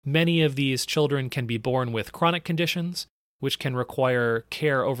 many of these children can be born with chronic conditions, which can require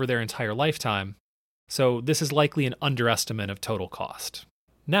care over their entire lifetime. So this is likely an underestimate of total cost.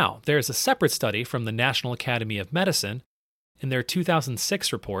 Now, there's a separate study from the National Academy of Medicine in their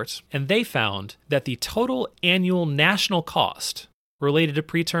 2006 report, and they found that the total annual national cost related to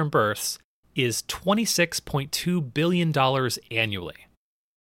preterm births is $26.2 billion annually.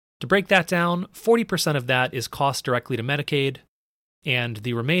 To break that down, 40% of that is cost directly to Medicaid, and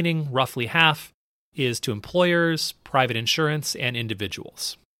the remaining, roughly half, is to employers, private insurance, and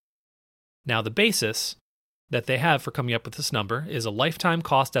individuals. Now, the basis that they have for coming up with this number is a lifetime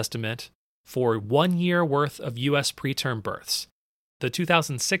cost estimate for 1 year worth of U.S. preterm births. The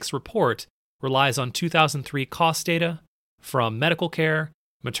 2006 report relies on 2003 cost data from medical care,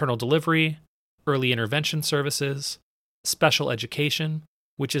 maternal delivery, early intervention services, special education,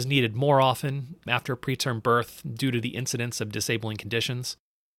 which is needed more often after preterm birth due to the incidence of disabling conditions,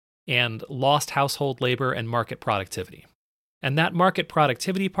 and lost household labor and market productivity. And that market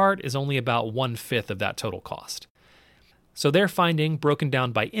productivity part is only about 1/5 of that total cost. So their finding, broken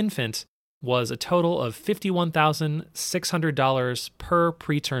down by infant, was a total of $51,600 per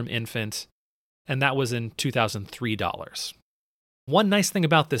preterm infant, and that was in 2003 dollars. One nice thing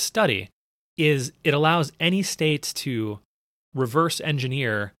about this study is it allows any state to reverse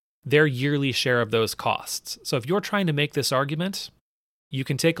engineer their yearly share of those costs. So if you're trying to make this argument, you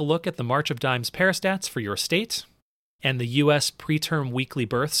can take a look at the March of Dimes Parastats for your state, and the U.S. preterm weekly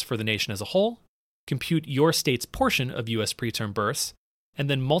births for the nation as a whole, compute your state's portion of U.S. preterm births, and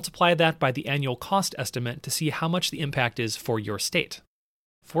then multiply that by the annual cost estimate to see how much the impact is for your state.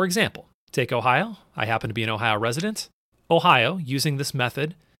 For example, take Ohio. I happen to be an Ohio resident. Ohio, using this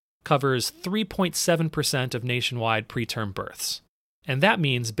method, covers 3.7% of nationwide preterm births. And that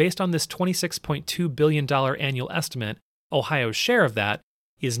means, based on this $26.2 billion annual estimate, Ohio's share of that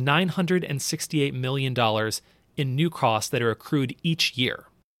is $968 million in new costs that are accrued each year.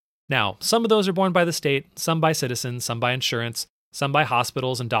 Now, some of those are borne by the state, some by citizens, some by insurance, some by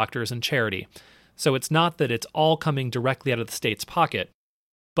hospitals and doctors and charity. So it's not that it's all coming directly out of the state's pocket,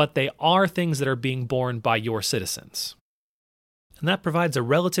 but they are things that are being borne by your citizens. And that provides a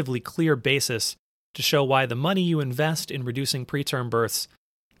relatively clear basis to show why the money you invest in reducing preterm births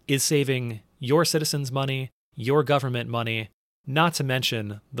is saving your citizens money, your government money, not to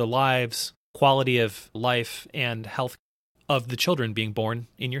mention the lives, quality of life, and health of the children being born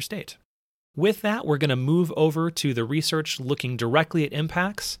in your state. With that, we're going to move over to the research looking directly at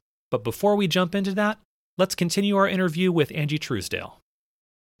impacts. But before we jump into that, let's continue our interview with Angie Truesdale.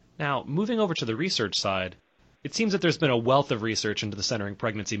 Now, moving over to the research side, it seems that there's been a wealth of research into the centering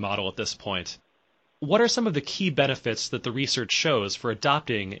pregnancy model at this point. What are some of the key benefits that the research shows for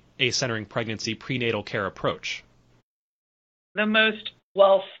adopting a centering pregnancy prenatal care approach? The most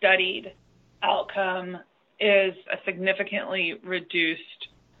well-studied outcome is a significantly reduced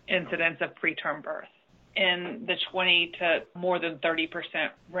incidence of preterm birth in the 20 to more than 30%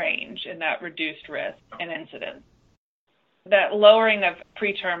 range in that reduced risk and incidence. That lowering of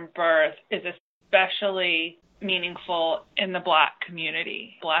preterm birth is especially meaningful in the Black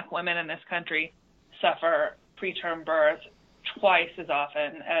community. Black women in this country suffer preterm birth twice as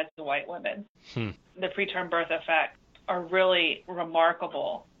often as the white women. The preterm birth effects are really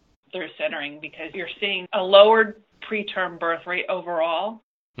remarkable through centering because you're seeing a lowered preterm birth rate overall,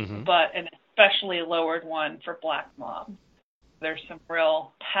 but an especially lowered one for Black moms. There's some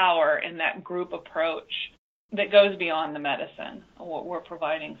real power in that group approach that goes beyond the medicine. We're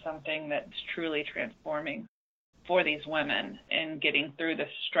providing something that's truly transforming for these women in getting through the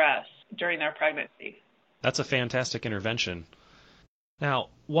stress during their pregnancy. That's a fantastic intervention. Now,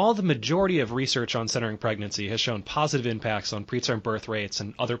 while the majority of research on centering pregnancy has shown positive impacts on preterm birth rates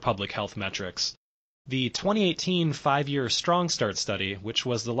and other public health metrics, the 2018 5-year Strong Start study, which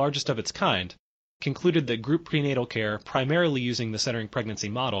was the largest of its kind, concluded that group prenatal care, primarily using the centering pregnancy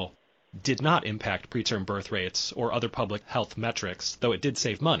model, did not impact preterm birth rates or other public health metrics, though it did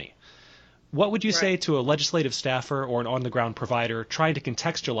save money. What would you say to a legislative staffer or an on-the-ground provider trying to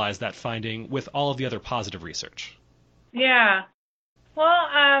contextualize that finding with all of the other positive research? Yeah. Well,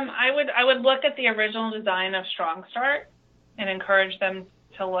 I would look at the original design of Strong Start and encourage them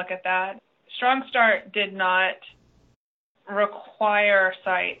to look at that. Strong Start did not require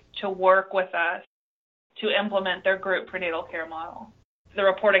sites to work with us to implement their group prenatal care model. The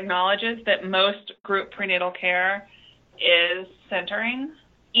report acknowledges that most group prenatal care is centering.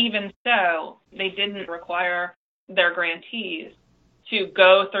 Even so, they didn't require their grantees to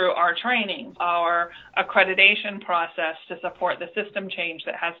go through our training, our accreditation process to support the system change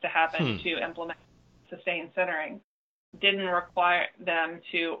that has to happen to implement sustained centering. Didn't require them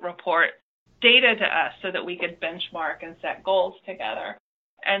to report data to us so that we could benchmark and set goals together.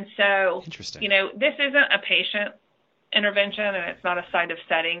 And so, this isn't a patient intervention and it's not a site of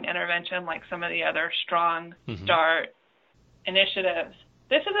setting intervention like some of the other Strong Start initiatives.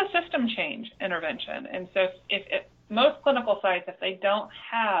 This is a system change intervention. And so if most clinical sites, if they don't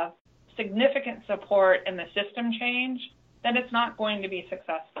have significant support in the system change, then it's not going to be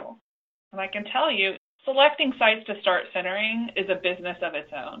successful. And I can tell you, selecting sites to start centering is a business of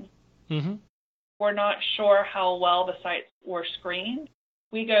its own. We're not sure how well the sites were screened.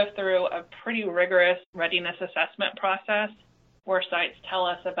 We go through a pretty rigorous readiness assessment process where sites tell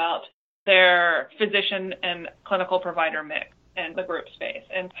us about their physician and clinical provider mix in the group space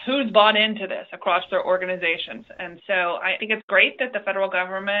and who's bought into this across their organizations. And so I think it's great that the federal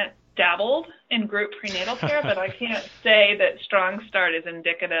government dabbled in group prenatal care, but I can't say that Strong Start is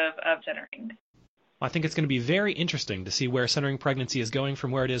indicative of centering. I think it's going to be very interesting to see where centering pregnancy is going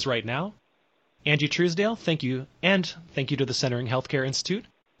from where it is right now. Angie Truesdale, thank you, and thank you to the Centering Healthcare Institute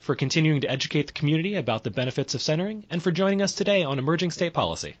for continuing to educate the community about the benefits of centering and for joining us today on Emerging State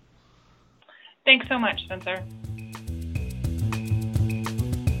Policy. Thanks so much, Spencer.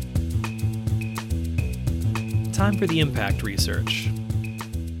 Time for the impact research.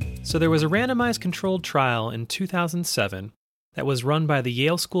 So there was a randomized controlled trial in 2007 that was run by the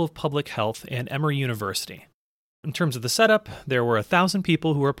Yale School of Public Health and Emory University. In terms of the setup, there were 1,000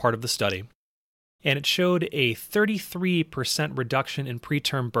 people who were part of the study. and it showed a 33% reduction in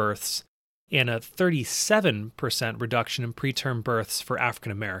preterm births and a 37% reduction in preterm births for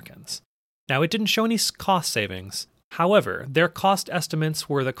African Americans. Now, it didn't show any cost savings. However, their cost estimates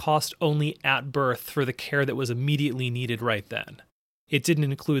were the cost only at birth for the care that was immediately needed right then. It didn't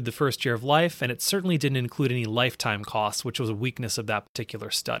include the first year of life, and it certainly didn't include any lifetime costs, which was a weakness of that particular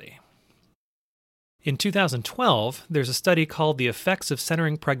study. In 2012, there's a study called The Effects of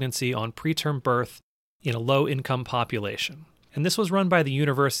Centering Pregnancy on Preterm Birth in a Low-Income Population, and this was run by the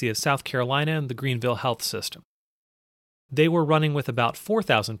University of South Carolina and the Greenville Health System. They were running with about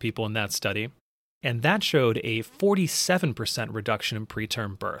 4,000 people in that study, and that showed a 47% reduction in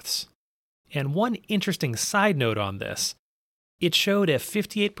preterm births. And one interesting side note on this, it showed a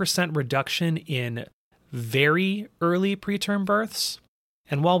 58% reduction in very early preterm births.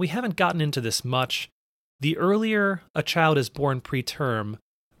 And while we haven't gotten into this much, the earlier a child is born preterm,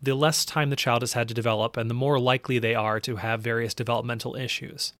 the less time the child has had to develop and the more likely they are to have various developmental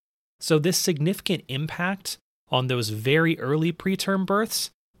issues. So this significant impact on those very early preterm births,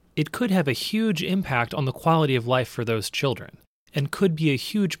 it could have a huge impact on the quality of life for those children and could be a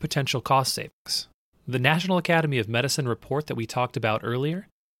huge potential cost savings. The National Academy of Medicine report that we talked about earlier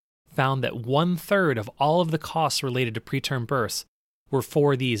found that 1/3 of all of the costs related to preterm births were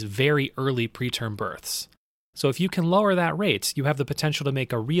for these very early preterm births. So if you can lower that rate, you have the potential to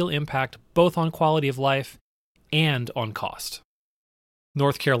make a real impact both on quality of life and on cost.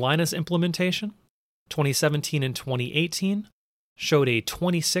 North Carolina's implementation, 2017 and 2018, showed a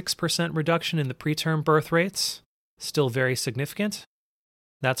 26% reduction in the preterm birth rates, still very significant.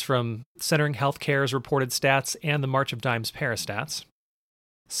 That's from Centering Healthcare's reported stats and the March of Dimes Parastats.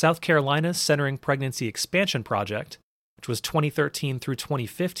 South Carolina's Centering Pregnancy Expansion Project, which was 2013 through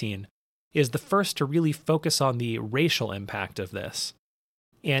 2015, is the first to really focus on the racial impact of this.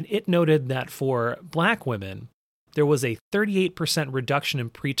 And it noted that for Black women, there was a 38% reduction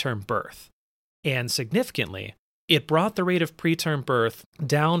in preterm birth. And significantly, it brought the rate of preterm birth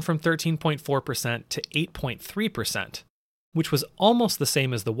down from 13.4% to 8.3%, which was almost the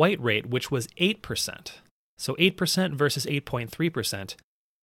same as the white rate, which was 8%. So 8% versus 8.3%,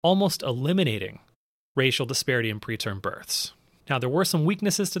 almost eliminating racial disparity in preterm births. Now, there were some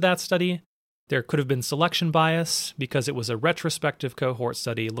weaknesses to that study. There could have been selection bias because it was a retrospective cohort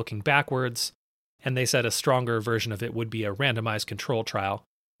study looking backwards, and they said a stronger version of it would be a randomized control trial,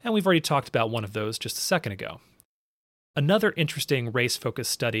 and we've already talked about one of those just a second ago. Another interesting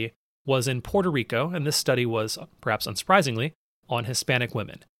race-focused study was in Puerto Rico, and this study was, perhaps unsurprisingly, on Hispanic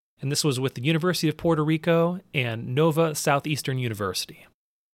women. And this was with the University of Puerto Rico and Nova Southeastern University.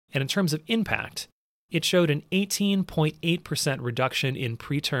 And in terms of impact, it showed an 18.8% reduction in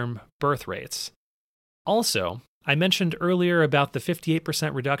preterm birth rates. Also, I mentioned earlier about the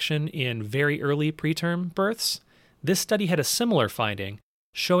 58% reduction in very early preterm births. This study had a similar finding,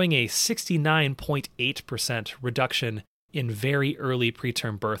 showing a 69.8% reduction in very early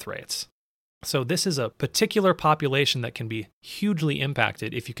preterm birth rates. So this is a particular population that can be hugely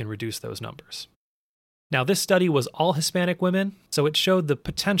impacted if you can reduce those numbers. Now, this study was all Hispanic women, so it showed the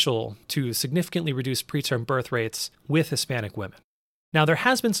potential to significantly reduce preterm birth rates with Hispanic women. Now, there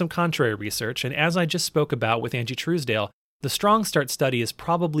has been some contrary research, and as I just spoke about with Angie Truesdale, the Strong Start study is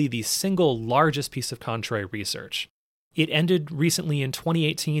probably the single largest piece of contrary research. It ended recently in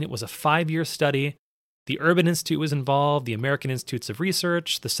 2018. It was a 5-year study. The Urban Institute was involved, the American Institutes of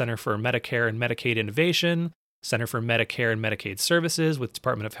Research, the Center for Medicare and Medicaid Innovation, Center for Medicare and Medicaid Services with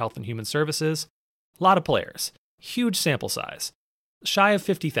Department of Health and Human Services. A lot of players. Huge sample size. Shy of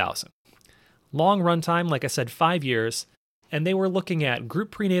 50,000. Long runtime, like I said, 5 years. And they were looking at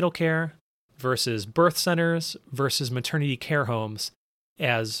group prenatal care versus birth centers versus maternity care homes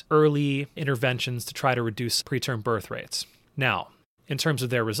as early interventions to try to reduce preterm birth rates. Now, in terms of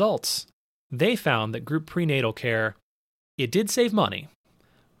their results, they found that group prenatal care, it did save money.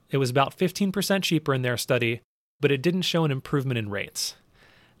 It was about 15% cheaper in their study, but it didn't show an improvement in rates.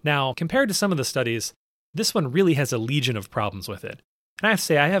 Now, compared to some of the studies, this one really has a legion of problems with it. And I have to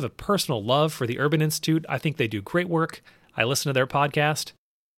say, I have a personal love for the Urban Institute. I think they do great work. I listen to their podcast.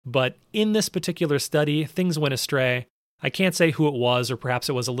 But in this particular study, things went astray. I can't say who it was, or perhaps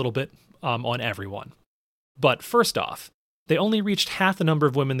it was a little bit on everyone. But first off, they only reached half the number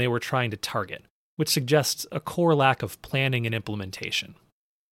of women they were trying to target, which suggests a core lack of planning and implementation.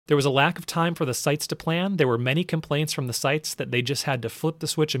 There was a lack of time for the sites to plan. There were many complaints from the sites that they just had to flip the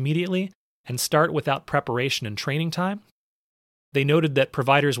switch immediately and start without preparation and training time. They noted that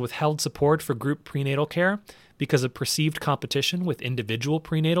providers withheld support for group prenatal care because of perceived competition with individual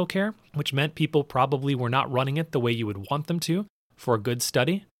prenatal care, which meant people probably were not running it the way you would want them to for a good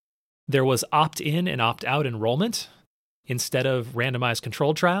study. There was opt-in and opt-out enrollment instead of randomized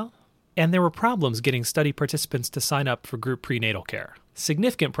controlled trial. And there were problems getting study participants to sign up for group prenatal care.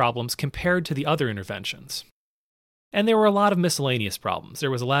 Significant problems compared to the other interventions. And there were a lot of miscellaneous problems.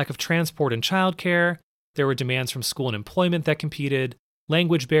 There was a lack of transport and childcare. There were demands from school and employment that competed,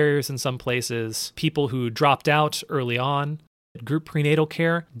 language barriers in some places, people who dropped out early on. Group prenatal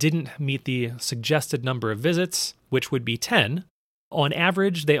care didn't meet the suggested number of visits, which would be 10. On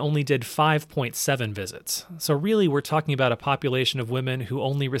average, they only did 5.7 visits. So really, we're talking about a population of women who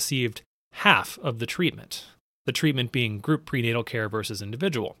only received half of the treatment being group prenatal care versus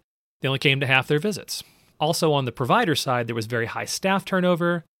individual. They only came to half their visits. Also, on the provider side, there was very high staff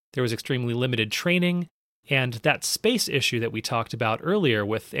turnover, there was extremely limited training, and that space issue that we talked about earlier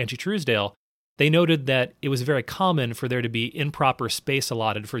with Angie Truesdale, they noted that it was very common for there to be improper space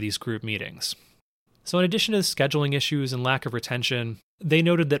allotted for these group meetings. So in addition to the scheduling issues and lack of retention, they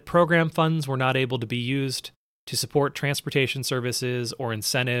noted that program funds were not able to be used to support transportation services or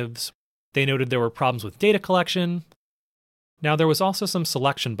incentives. They noted there were problems with data collection. Now, there was also some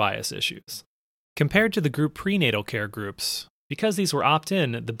selection bias issues. Compared to the group prenatal care groups, because these were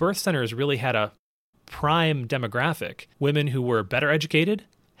opt-in, the birth centers really had a prime demographic. Women who were better educated,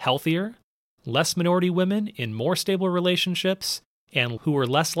 healthier, less minority women in more stable relationships, and who were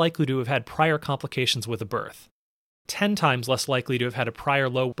less likely to have had prior complications with a birth. 10 times less likely to have had a prior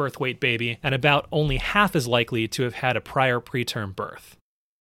low birth weight baby, and about only half as likely to have had a prior preterm birth.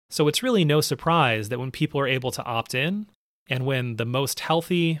 So it's really no surprise that when people are able to opt in, and when the most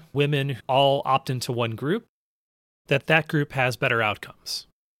healthy women all opt into one group, that group has better outcomes.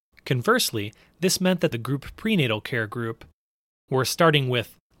 Conversely, this meant that the group prenatal care group were starting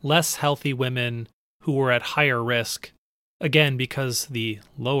with less healthy women who were at higher risk, again because the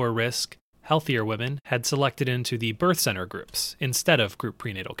lower risk, healthier women had selected into the birth center groups instead of group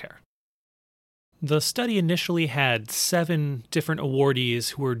prenatal care. The study initially had 7 different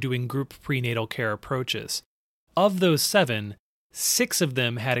awardees who were doing group prenatal care approaches. Of those 7, 6 of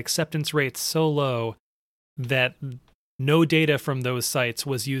them had acceptance rates so low that no data from those sites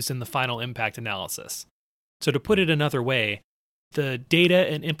was used in the final impact analysis. So to put it another way, the data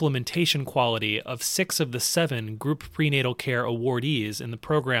and implementation quality of 6 of the 7 group prenatal care awardees in the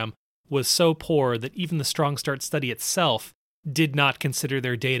program was so poor that even the Strong Start study itself did not consider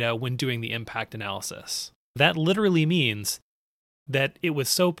their data when doing the impact analysis. That literally means that it was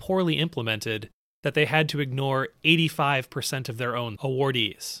so poorly implemented that they had to ignore 85% of their own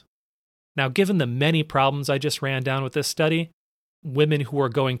awardees. Now, given the many problems I just ran down with this study, women who are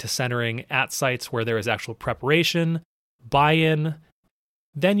going to centering at sites where there is actual preparation, buy-in,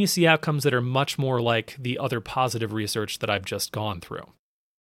 then you see outcomes that are much more like the other positive research that I've just gone through.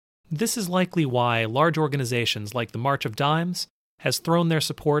 This is likely why large organizations like the March of Dimes has thrown their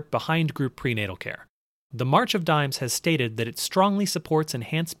support behind group prenatal care. The March of Dimes has stated that it strongly supports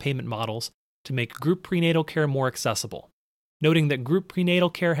enhanced payment models to make group prenatal care more accessible, noting that group prenatal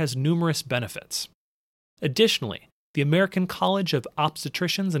care has numerous benefits. Additionally, the American College of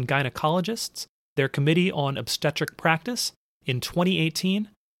Obstetricians and Gynecologists, their Committee on Obstetric Practice, in 2018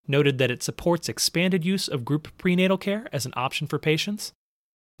 noted that it supports expanded use of group prenatal care as an option for patients,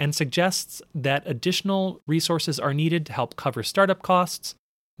 and suggests that additional resources are needed to help cover startup costs,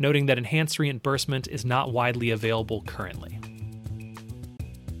 noting that enhanced reimbursement is not widely available currently.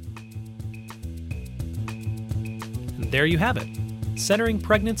 And there you have it. Centering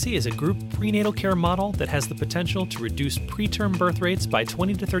Pregnancy is a group prenatal care model that has the potential to reduce preterm birth rates by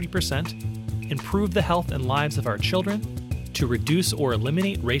 20 to 30%, improve the health and lives of our children, to reduce or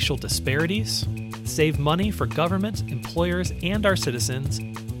eliminate racial disparities, save money for government, employers, and our citizens,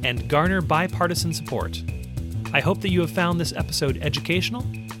 and garner bipartisan support. I hope that you have found this episode educational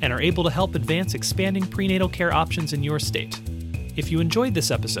and are able to help advance expanding prenatal care options in your state. If you enjoyed this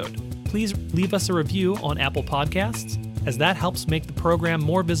episode, please leave us a review on Apple Podcasts, as that helps make the program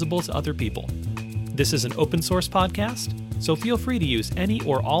more visible to other people. This is an open source podcast, so feel free to use any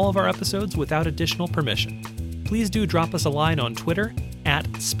or all of our episodes without additional permission. Please do drop us a line on Twitter at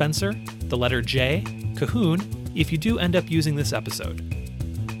Spencer, the letter J, Cahoon, if you do end up using this episode.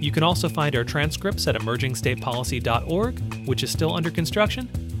 You can also find our transcripts at emergingstatepolicy.org, which is still under construction,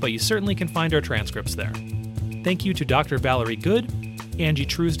 but you certainly can find our transcripts there. Thank you to Dr. Valerie Good, Angie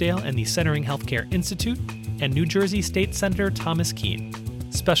Truesdale and the Centering Healthcare Institute, and New Jersey State Senator Thomas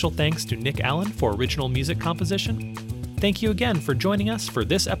Keene. Special thanks to Nick Allen for original music composition. Thank you again for joining us for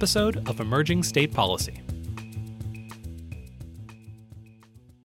this episode of Emerging State Policy.